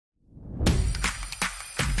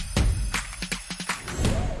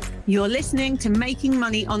You're listening to Making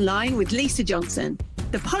Money Online with Lisa Johnson,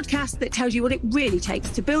 the podcast that tells you what it really takes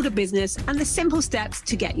to build a business and the simple steps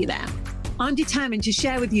to get you there. I'm determined to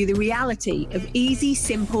share with you the reality of easy,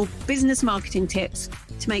 simple business marketing tips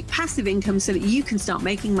to make passive income so that you can start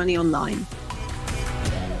making money online.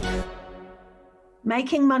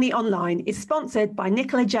 Making Money Online is sponsored by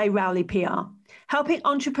Nicola J. Rowley PR, helping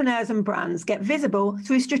entrepreneurs and brands get visible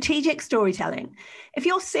through strategic storytelling. If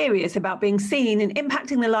you're serious about being seen and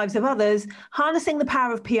impacting the lives of others, harnessing the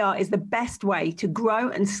power of PR is the best way to grow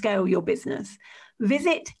and scale your business.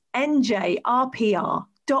 Visit njrpr.com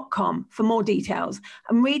for more details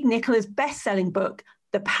and read Nicola's best-selling book,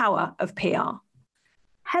 The Power of PR.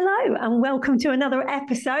 Hello and welcome to another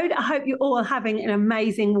episode. I hope you're all having an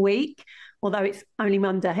amazing week. Although it's only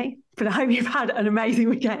Monday, but I hope you've had an amazing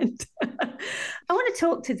weekend. I want to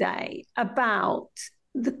talk today about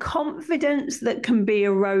the confidence that can be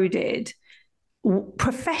eroded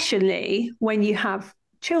professionally when you have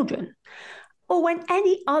children, or when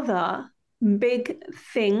any other big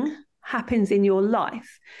thing happens in your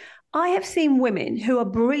life. I have seen women who are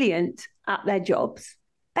brilliant at their jobs,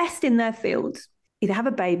 best in their fields, either have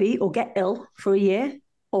a baby or get ill for a year,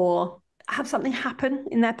 or have something happen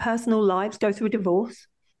in their personal lives, go through a divorce,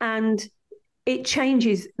 and it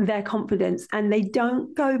changes their confidence and they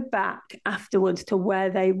don't go back afterwards to where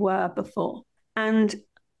they were before. And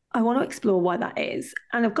I want to explore why that is.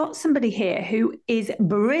 And I've got somebody here who is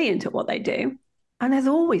brilliant at what they do and has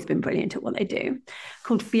always been brilliant at what they do,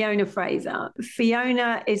 called Fiona Fraser.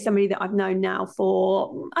 Fiona is somebody that I've known now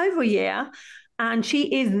for over a year. And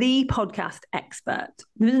she is the podcast expert.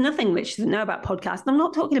 There's nothing that she doesn't know about podcasts. I'm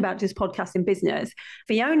not talking about just podcasts in business.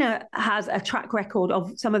 Fiona has a track record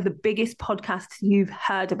of some of the biggest podcasts you've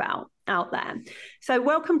heard about out there. So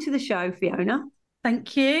welcome to the show, Fiona.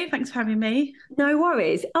 Thank you. Thanks for having me. No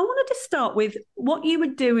worries. I wanted to start with what you were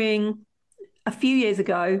doing a few years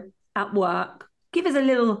ago at work. Give us a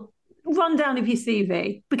little rundown of your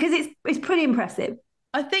CV, because it's pretty impressive.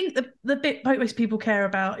 I think the bit most people care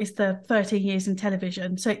about is the 13 years in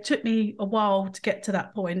television. So it took me a while to get to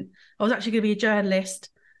that point. I was actually going to be a journalist,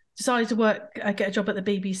 decided to get a job at the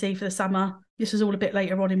BBC for the summer. This was all a bit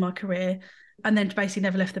later on in my career, and then basically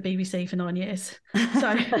never left the BBC for 9 years.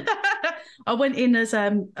 So I went in as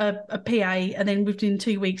a PA, and then within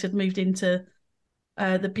 2 weeks I'd moved into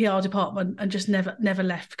the PR department and just never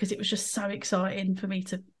left, because it was just so exciting for me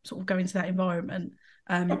to sort of go into that environment.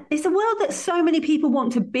 It's a world that so many people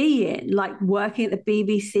want to be in, like working at the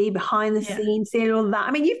BBC, behind the scenes, seeing all that.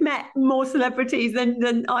 I mean, you've met more celebrities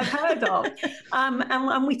than I've heard of.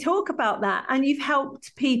 And we talk about that. And you've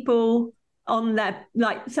helped people on their,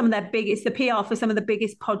 like some of their biggest, the PR for some of the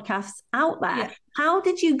biggest podcasts out there. Yeah. How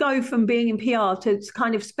did you go from being in PR to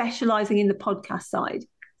kind of specialising in the podcast side?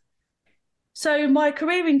 So my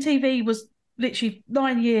career in TV was literally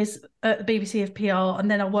 9 years at the BBC of PR,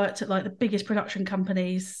 and then I worked at like the biggest production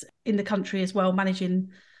companies in the country as well, managing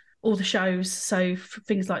all the shows. So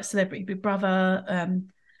things like Celebrity Big Brother,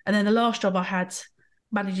 and then the last job I had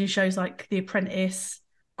managing shows like The Apprentice,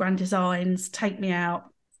 Grand Designs, Take Me Out,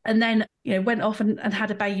 and then went off and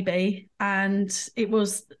had a baby. And it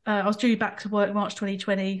was I was due back to work March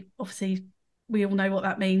 2020. Obviously, we all know what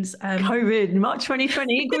that means. COVID, March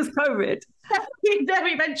 2020 equals COVID.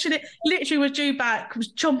 We mentioned it. Literally was due back,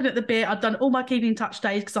 was chomping at the bit. I'd done all my keeping in touch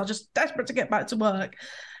days because I was just desperate to get back to work.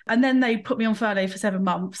 And then they put me on furlough for 7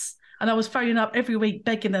 months. And I was phoning up every week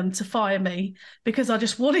begging them to fire me because I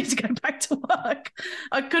just wanted to go back to work.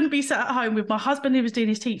 I couldn't be sat at home with my husband, who was doing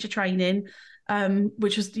his teacher training,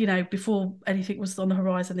 which was, before anything was on the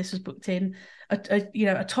horizon. This was booked in.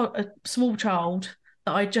 A small child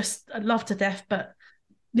that I loved to death, but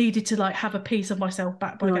needed to like have a piece of myself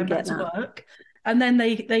back by going back to work. And then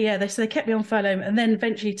they kept me on furlough, and then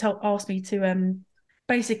eventually asked me to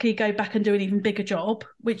basically go back and do an even bigger job,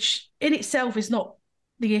 which in itself is not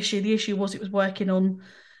the issue. The issue was it was working on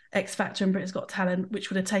X Factor and Britain's Got Talent, which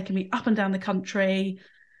would have taken me up and down the country.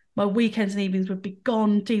 My weekends and evenings would be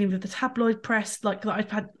gone dealing with the tabloid press, like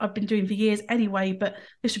that I've been doing for years anyway, but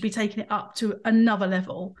this would be taking it up to another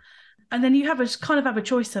level. And then you have a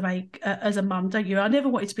choice to make as a mum, don't you? I never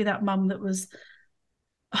wanted to be that mum that was,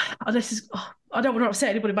 I don't want to upset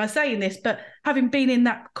anybody by saying this, but having been in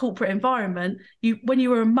that corporate environment, when you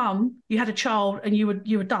were a mum, you had a child and you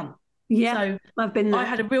were done. Yeah, so I've been there. I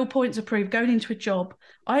had a real point to prove going into a job.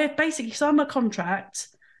 I had basically signed my contract,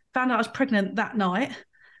 found out I was pregnant that night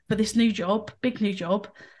for this new job, big new job,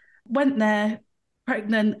 went there,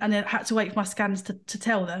 pregnant, and then had to wait for my scans to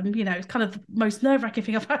tell them. It's kind of the most nerve-wracking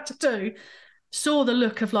thing I've had to do. Saw the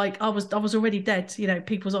look of like I was already dead.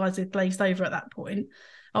 People's eyes had glazed over at that point.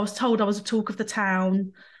 I was told I was a talk of the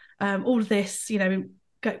town. all of this,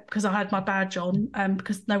 because I had my badge on,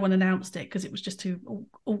 because no one announced it because it was just too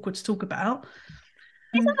awkward to talk about.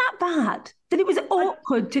 Isn't that bad? That it was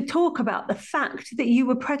awkward to talk about the fact that you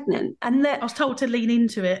were pregnant and that I was told to lean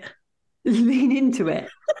into it. Lean into it.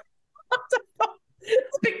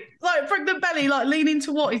 Like pregnant belly, like lean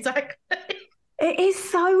into what exactly? It is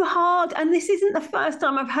so hard, and this isn't the first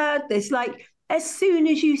time I've heard this. Like, as soon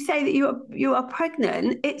as you say that you are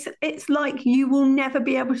pregnant, it's like you will never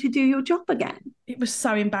be able to do your job again. It was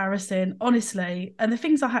so embarrassing, honestly. And the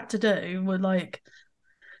things I had to do were like,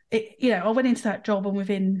 I went into that job and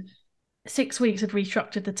within 6 weeks had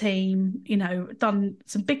restructured the team, done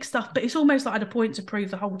some big stuff, but it's almost like I had a point to prove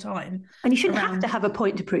the whole time. And you shouldn't have to have a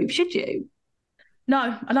point to prove, should you?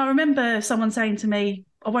 No. And I remember someone saying to me,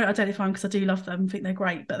 I won't identify them because I do love them, I think they're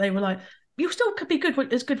great, but they were like, you still could be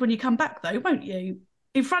as good when you come back though, won't you?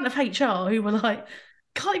 In front of HR, who were like,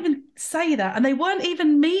 can't even say that. And they weren't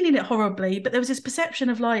even meaning it horribly, but there was this perception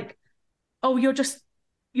of like, oh, you're done.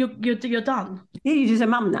 Yeah, you're just a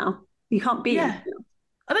mum now. You can't be. Yeah.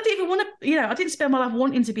 I don't even want to, I didn't spend my life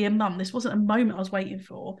wanting to be a mum. This wasn't a moment I was waiting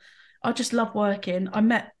for. I just love working. I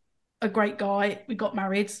met a great guy. We got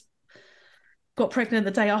married, got pregnant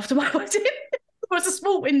the day after my wedding. It was a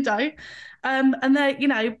small window. And there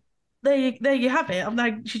you have it. I'm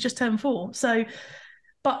like, she just turned 4. So,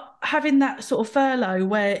 but having that sort of furlough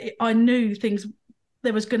where I knew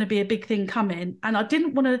there was going to be a big thing coming, and I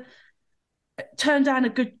didn't want to turn down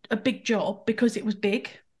a big job because it was big.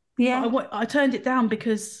 Yeah. I turned it down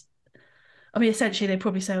because, essentially they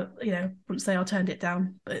probably say, wouldn't say I turned it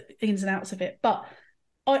down, but ins and outs of it. But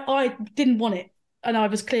I didn't want it, and I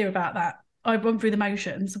was clear about that. I went through the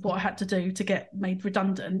motions of what I had to do to get made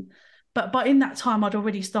redundant. But in that time, I'd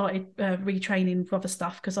already started retraining for other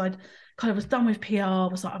stuff because I'd kind of was done with PR. I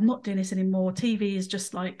was like, I'm not doing this anymore. TV is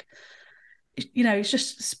just like, it's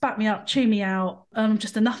just spat me up, chew me out. I'm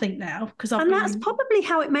just a nothing now. That's probably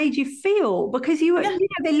how it made you feel, because you were,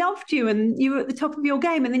 they loved you and you were at the top of your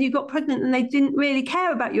game, and then you got pregnant and they didn't really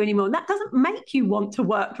care about you anymore. That doesn't make you want to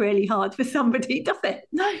work really hard for somebody, does it?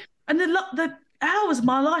 No. And the hours of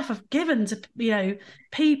my life I've given to,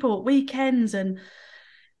 people, weekends, and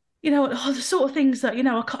the sort of things that,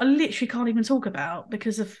 I literally can't even talk about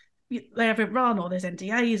because of they haven't run, or there's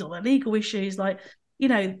NDAs, or their legal issues. Like,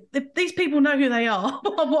 these people know who they are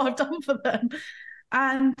and what I've done for them.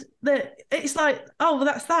 And it's like, oh, well,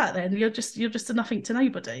 that's that then. You're just a nothing to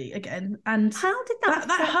nobody again. And how did that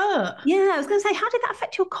hurt? Yeah, I was going to say, how did that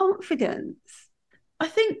affect your confidence? I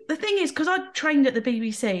think the thing is, because I trained at the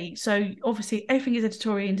BBC, so obviously everything is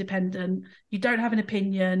editorially independent. You don't have an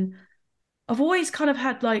opinion. I've always kind of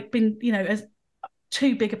had been, as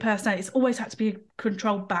too big a personality. It's always had to be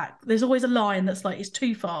controlled back. There's always a line that's like, it's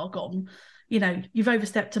too far gone. You've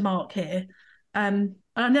overstepped a mark here. And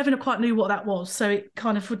I never quite knew what that was. So it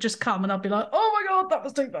kind of would just come and I'd be like, oh my God, that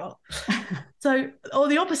was too far. Or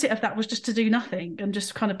the opposite of that was just to do nothing and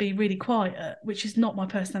just kind of be really quiet, which is not my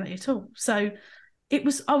personality at all. So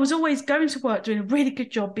I was always going to work, doing a really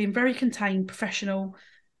good job, being very contained, professional,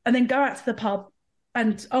 and then go out to the pub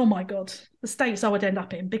and, oh my God, the states I would end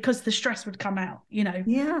up in because the stress would come out,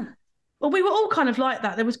 Yeah. Well, we were all kind of like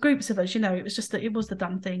that. There was groups of us, it was just that it was the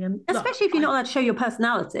done thing. And especially if you're not allowed to show your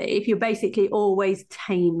personality, if you're basically always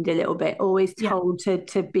tamed a little bit, always told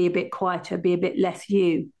to be a bit quieter, be a bit less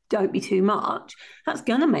you, don't be too much, that's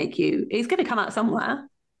going to make you, it's going to come out somewhere.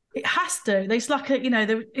 It has to. There's like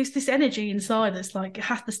it's this energy inside that's like,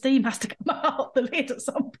 the steam has to come out the lid at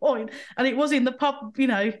some point. And it was in the pub,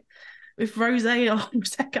 with rosé or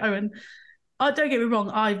prosecco, and don't get me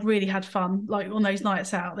wrong, I really had fun. Like on those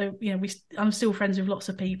nights out, I'm still friends with lots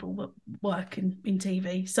of people that work in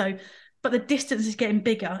TV. So, but the distance is getting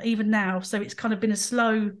bigger even now. So it's kind of been a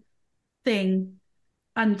slow thing,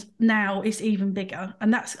 and now it's even bigger.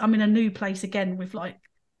 And I'm in a new place again with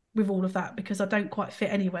all of that because I don't quite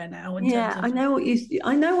fit anywhere now. I know what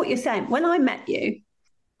you're saying. When I met you,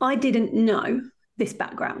 I didn't know this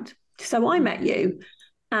background, so I met you,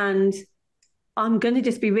 and I'm going to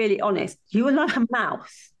just be really honest. You were like a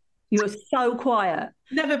mouse. You were so quiet.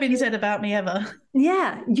 Never been said about me ever.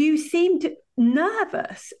 Yeah, you seemed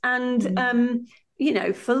nervous and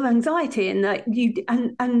full of anxiety,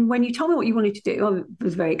 and when you told me what you wanted to do, I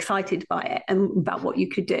was very excited by it and about what you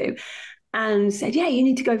could do, and said, yeah, you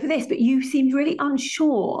need to go for this. But you seemed really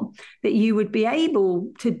unsure that you would be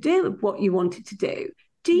able to do what you wanted to do.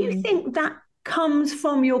 Do you think that comes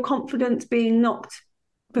from your confidence being knocked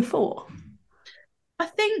before? I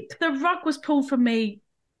think the rug was pulled from me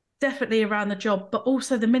definitely around the job, but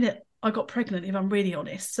also the minute I got pregnant, if I'm really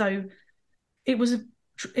honest. So it was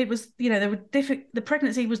the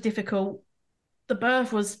pregnancy was difficult. The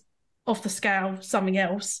birth was off the scale, something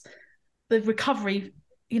else. The recovery,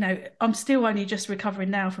 I'm still only just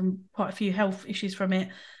recovering now from quite a few health issues from it.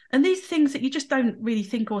 And these things that you just don't really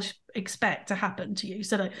think or expect to happen to you.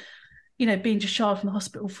 So that, being discharged from the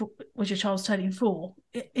hospital was your child's turning 4.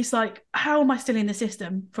 It's like, how am I still in the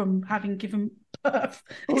system from having given birth?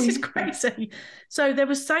 This is crazy. So there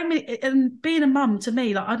was so many, and being a mum to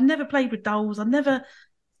me, like I'd never played with dolls. I'd never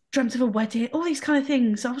dreamt of a wedding, all these kind of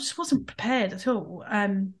things. I just wasn't prepared at all.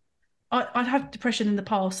 I'd had depression in the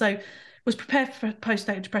past, so was prepared for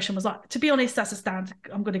postnatal depression. Was like, to be honest, that's a standard.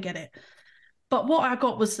 I'm going to get it. But what I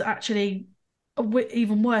got was actually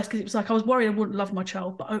even worse, because it was like I was worried I wouldn't love my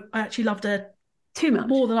child, but I actually loved her too much,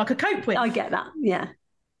 more than I could cope with. I get that, yeah.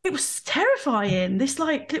 It was terrifying. This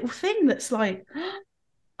like little thing that's like,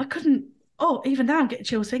 I couldn't. Oh, even now I'm getting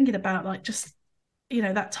chills thinking about like just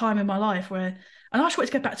that time in my life where, and I just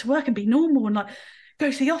wanted to go back to work and be normal and like go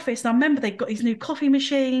to the office. And I remember they got these new coffee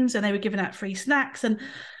machines and they were giving out free snacks, and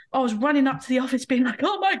I was running up to the office being like,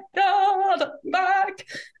 oh my God, I'm back.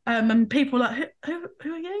 And people were like, who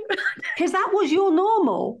are you? Because that was your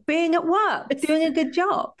normal, being at work, doing a good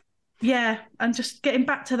job. Yeah, and just getting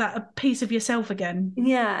back to that, a piece of yourself again.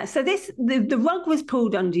 Yeah, so the rug was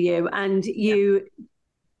pulled under you and you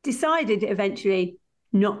decided eventually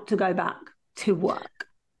not to go back to work.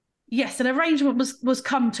 Yes, an arrangement was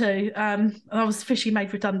come to, and I was officially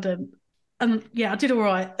made redundant. And yeah, I did all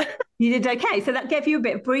right. You did okay. So that gave you a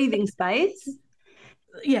bit of breathing space.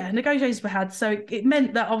 Yeah, negotiations were had. So it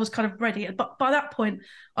meant that I was kind of ready. But by that point,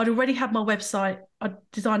 I'd already had my website. I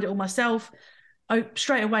designed it all myself.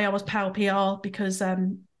 Straight away, I was Power PR because,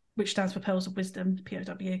 which stands for Pearls of Wisdom,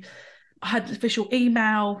 POW. I had the official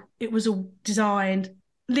email. It was all designed.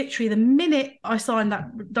 Literally, the minute I signed that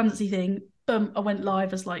redundancy thing, boom, I went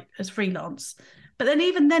live as freelance. But then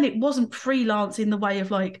even then, it wasn't freelance in the way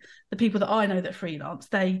of like the people that I know that freelance.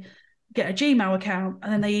 They get a Gmail account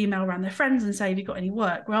and then they email around their friends and say, have you got any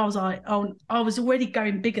work? Where I was like, oh, I was already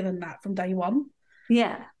going bigger than that from day one.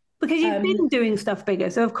 Yeah, because you've been doing stuff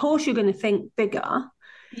bigger. So of course you're going to think bigger.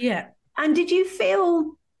 Yeah. And did you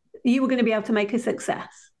feel you were going to be able to make a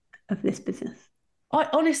success of this business? I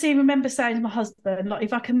honestly remember saying to my husband, like,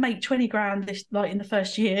 if I can make 20 grand this, like in the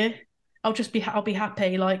first year, I'll be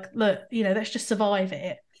happy. Like, look, let's just survive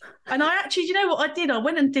it. And I actually, you know what I did? I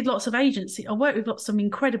went and did lots of agency. I worked with some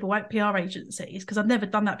incredible PR agencies because I've never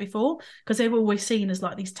done that before, because they were always seen as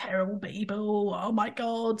like these terrible people. Oh my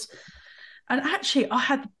God. And actually I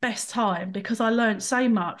had the best time because I learned so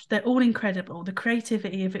much. They're all incredible. The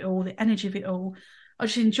creativity of it all, the energy of it all. I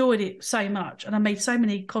just enjoyed it so much. And I made so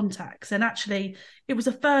many contacts. And actually it was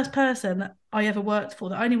the first person that I ever worked for,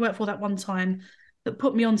 that I only worked for that one time, that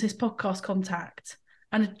put me onto this podcast contact,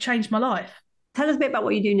 and it changed my life. Tell us a bit about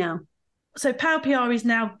what you do now. So Power PR is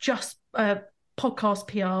now just podcast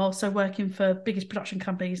PR, so working for biggest production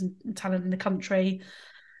companies and talent in the country.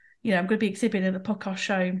 I'm going to be exhibiting at the podcast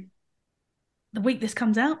show the week this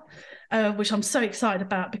comes out, which I'm so excited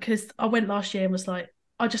about, because I went last year and was like,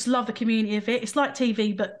 I just love the community of it. It's like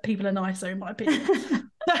TV, but people are nicer, in my opinion.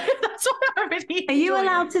 That's what I really enjoy. Are you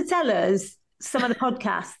allowed to tell us some of the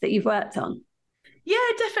podcasts that you've worked on? Yeah,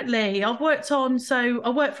 definitely. I work for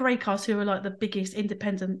Acast, who are like the biggest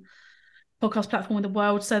independent podcast platform in the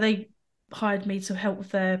world. So they hired me to help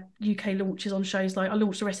with their UK launches on shows. Like I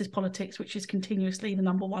launched The Rest is Politics, which is continuously the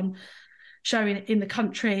 #1 show in the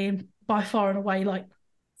country, and by far and away, like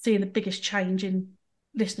seeing the biggest change in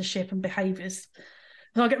listenership and behaviours.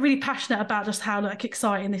 So I get really passionate about just how like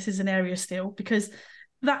exciting this is an area still, because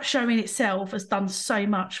that show in itself has done so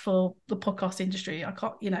much for the podcast industry. I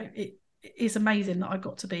can't, it's amazing that I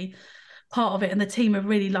got to be part of it, and the team are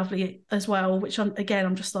really lovely as well, which I'm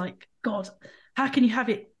just like, God, how can you have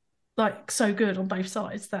it like so good on both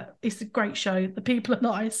sides? That it's a great show, the people are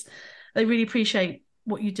nice, they really appreciate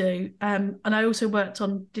what you do. And I also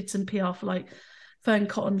did some PR for like Fern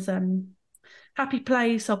Cotton's Happy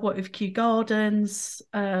Place. I've worked with Kew Gardens,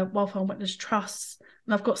 Wildfire and Wetlands Trust,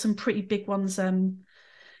 and I've got some pretty big ones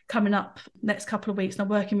coming up next couple of weeks. And I'm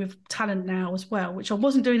working with talent now as well, which I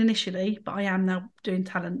wasn't doing initially, but I am now doing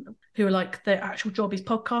talent who are like, their actual job is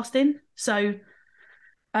podcasting. So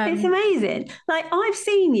it's amazing. Like I've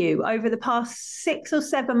seen you over the past 6 or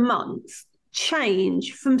 7 months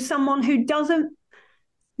change from someone who doesn't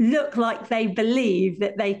look like they believe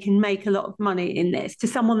that they can make a lot of money in this to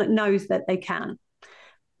someone that knows that they can.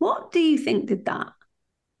 What do you think did that?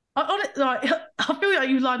 I feel like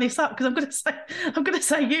you line this up because I'm going to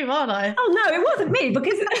say you, aren't I? Oh no, it wasn't me,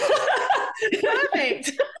 because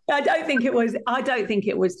perfect. I don't think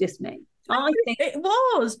it was just me. I think it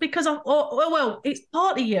was because it's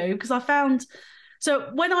partly you, because I found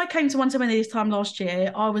So when I came to One to Many this time last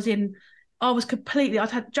year,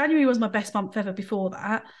 January was my best month ever before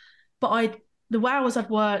that. But the hours I'd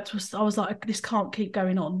worked I was like, this can't keep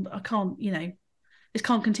going on. I can't, this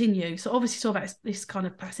can't continue. So obviously saw about this kind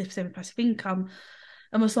of passive, semi-passive income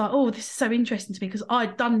and was like, oh, this is so interesting to me because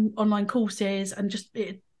I'd done online courses and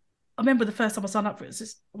I remember the first time I signed up for it,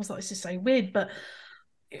 I was like, this is so weird. But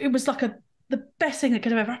it was like the best thing that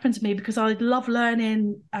could have ever happened to me because I love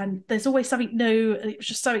learning and there's always something new and it was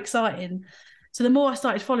just so exciting. So the more I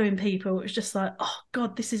started following people, it was just like, oh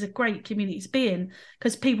God, this is a great community to be in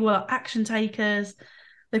because people are action takers,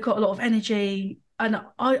 they've got a lot of energy, and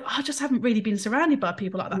I just haven't really been surrounded by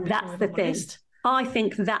people like that before. That's the thing. I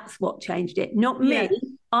think that's what changed it, not me.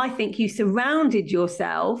 I think you surrounded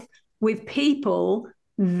yourself with people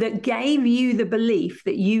that gave you the belief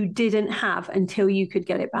that you didn't have until you could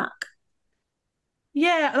get it back.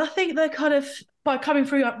 Yeah, and I think they're kind of, by coming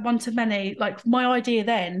through One to Many, like my idea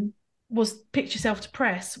then was pitch yourself to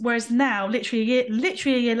press, whereas now, literally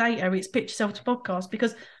a year later, it's pitch yourself to podcast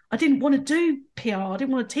because I didn't want to do PR. I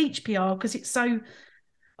didn't want to teach PR because it's so,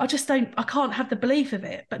 I can't have the belief of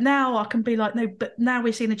it. But now I can be like, no, but now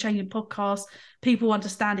we're seeing a change in podcasts. People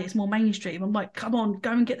understand it. It's more mainstream. I'm like, come on,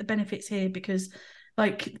 go and get the benefits here because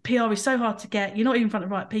like PR is so hard to get. You're not even in front of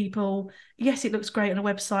the right people. Yes, it looks great on a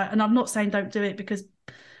website. And I'm not saying don't do it because,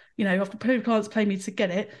 I've got clients pay me to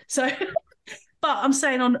get it. So, but I'm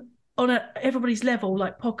saying on everybody's level,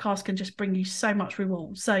 like podcasts can just bring you so much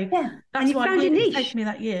reward. So that's why it's taken me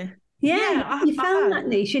that year. Yeah, you found that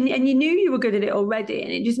niche and you knew you were good at it already,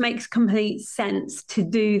 and it just makes complete sense to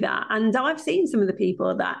do that. And I've seen some of the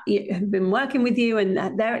people that have been working with you and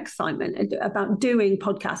their excitement about doing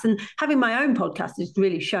podcasts, and having my own podcast has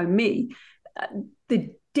really shown me the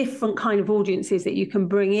different kind of audiences that you can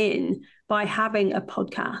bring in by having a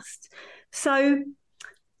podcast. So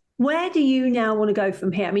where do you now want to go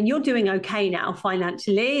from here? I mean, you're doing okay now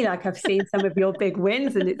financially. Like I've seen some of your big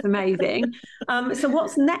wins and it's amazing. So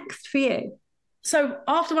what's next for you? So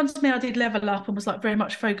after One to Me, I did level up and was like very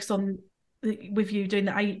much focused on with you doing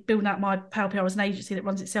building out my Power PR as an agency that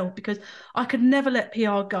runs itself because I could never let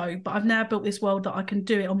PR go. But I've now built this world that I can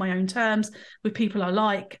do it on my own terms with people I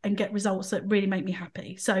like and get results that really make me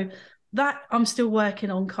happy. So that I'm still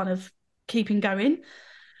working on kind of keeping going.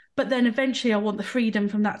 But then eventually I want the freedom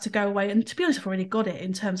from that to go away. And to be honest, I've already got it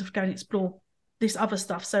in terms of going to explore this other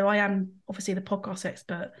stuff. So I am obviously the podcast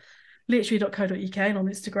expert, literally.co.uk and on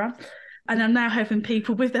Instagram. And I'm now helping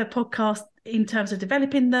people with their podcast in terms of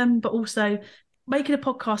developing them, but also making a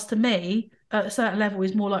podcast to me at a certain level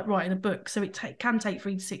is more like writing a book. So it can take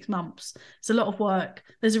 3 to 6 months. It's a lot of work.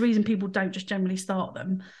 There's a reason people don't just generally start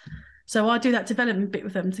them. So I do that development bit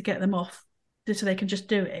with them to get them off so they can just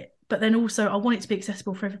do it. But then also I want it to be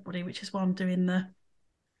accessible for everybody, which is why I'm doing the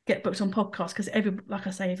Get Booked on podcast, because like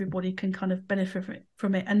I say, everybody can kind of benefit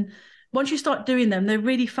from it. And once you start doing them, they're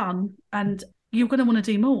really fun and you're going to want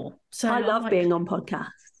to do more. So I love being on podcasts.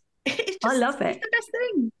 I love it. It's the best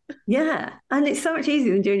thing. Yeah. And it's so much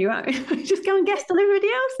easier than doing your own. Just go and guest on everybody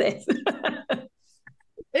else's.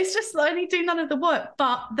 It's just like you do none of the work.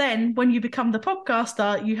 But then when you become the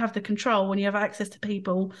podcaster, you have the control when you have access to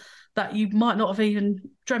people that you might not have even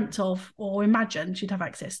dreamt of or imagined you'd have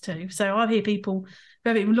access to. So I hear people who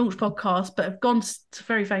haven't even launched podcasts but have gone to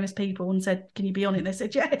very famous people and said, can you be on it? And they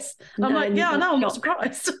said, yes. I'm like, yeah, I know, I'm not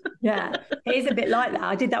surprised. Yeah, it is a bit like that.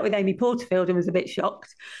 I did that with Amy Porterfield and was a bit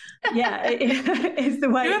shocked. Yeah, it's the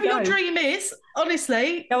way whoever your dream is,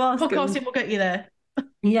 honestly, podcasting will get you there.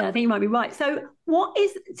 Yeah, I think you might be right. So what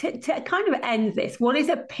is, to kind of end this, what is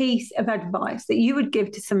a piece of advice that you would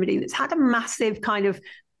give to somebody that's had a massive kind of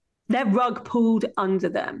their rug pulled under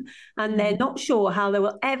them and they're not sure how they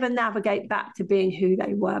will ever navigate back to being who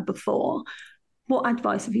they were before? What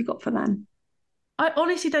advice have you got for them? I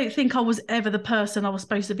honestly don't think I was ever the person I was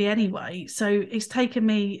supposed to be anyway. So it's taken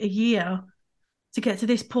me a year to get to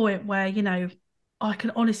this point where, I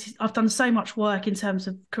can honestly, I've done so much work in terms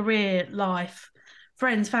of career, life,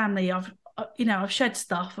 friends, family. I've shed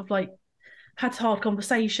stuff. I've like had hard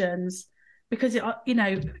conversations because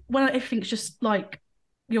when everything's just like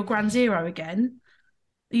your ground zero again,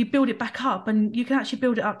 you build it back up and you can actually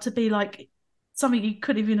build it up to be like something you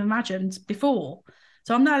couldn't even imagined before.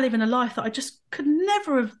 So I'm now living a life that I just could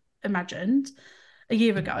never have imagined a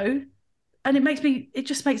year ago. And it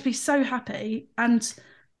just makes me so happy. And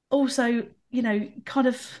also, kind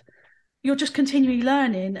of you're just continually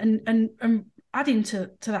learning and adding to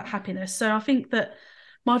that happiness. So I think that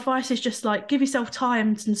my advice is just like give yourself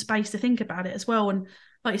time and space to think about it as well. And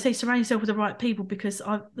like you say, surround yourself with the right people, because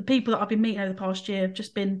the people that I've been meeting over the past year have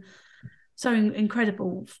just been so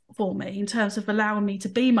incredible for me in terms of allowing me to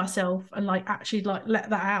be myself and like actually like let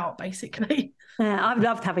that out, basically. Yeah, I've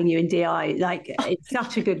loved having you in DI. Like, it's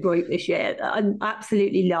such a good group this year. I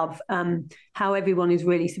absolutely love how everyone is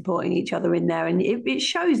really supporting each other in there, and it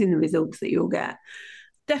shows in the results that you'll get.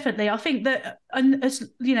 Definitely. I think that, and as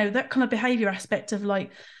you know, that kind of behavior aspect of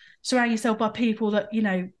like surrounding yourself by people that, you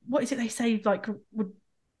know, what is it they say, like would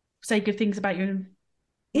say good things about you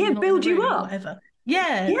and build you up. Whatever.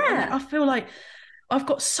 Yeah. I feel like I've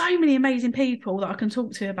got so many amazing people that I can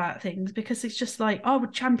talk to about things, because it's just like I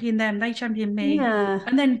would champion them, they champion me. Yeah.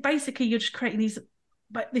 And then basically you're just creating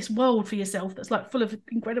this world for yourself that's like full of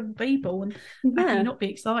incredible people, and how can you not be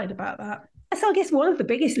excited about that? So I guess one of the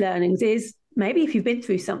biggest learnings is, maybe if you've been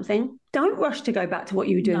through something, don't rush to go back to what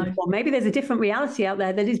you were doing before. Maybe there's a different reality out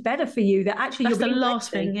there that is better for you, that actually that's the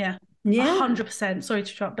last thing. Yeah. 100%. Sorry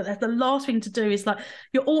to interrupt, but that's the last thing to do. Is like,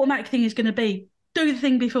 your automatic thing is going to be do the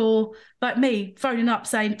thing before, like me phoning up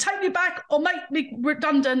saying take me back or make me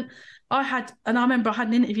redundant. I remember I had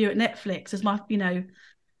an interview at Netflix as my, you know,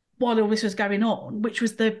 while all this was going on, which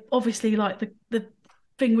was obviously like the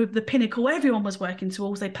thing with the pinnacle everyone was working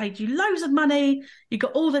towards. They paid you loads of money, you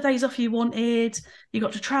got all the days off you wanted, you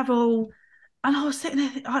got to travel. And I was sitting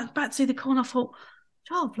there, I was about to see the call, and I thought,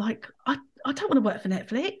 job, like I don't want to work for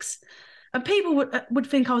Netflix. And people would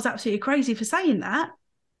think I was absolutely crazy for saying that,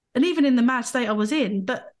 and even in the mad state I was in.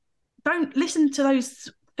 But don't listen to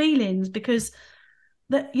those feelings, because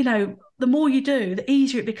that, you know, the more you do, the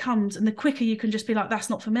easier it becomes, and the quicker you can just be like, that's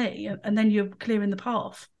not for me, and then you're clearing the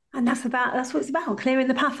path. And that's what it's about, clearing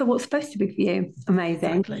the path of what's supposed to be for you.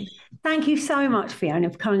 Amazing. Exactly. Thank you so much, Fiona,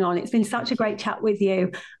 for coming on. It's been such a great chat with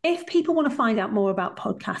you. If people want to find out more about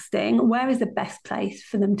podcasting, where is the best place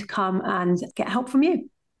for them to come and get help from you?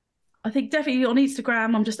 I think definitely on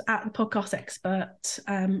Instagram, I'm just at the podcast expert,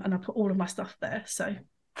 and I put all of my stuff there. So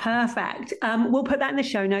perfect. We'll put that in the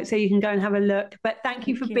show notes so you can go and have a look. But thank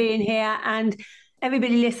you for being here, and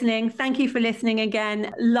everybody listening, thank you for listening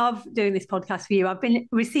again. Love doing this podcast for you. I've been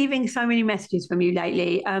receiving so many messages from you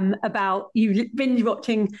lately about you binge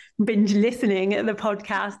listening at the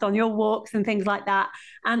podcast on your walks and things like that.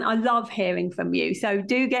 And I love hearing from you. So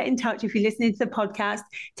do get in touch if you're listening to the podcast.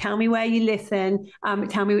 Tell me where you listen.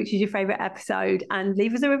 Tell me which is your favorite episode, and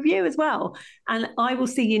leave us a review as well. And I will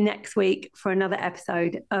see you next week for another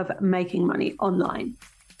episode of Making Money Online.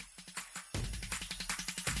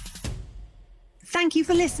 Thank you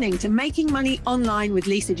for listening to Making Money Online with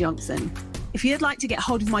Lisa Johnson. If you'd like to get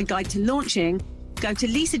hold of my guide to launching, go to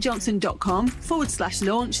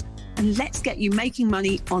lisajohnson.com/launch, and let's get you making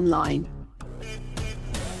money online.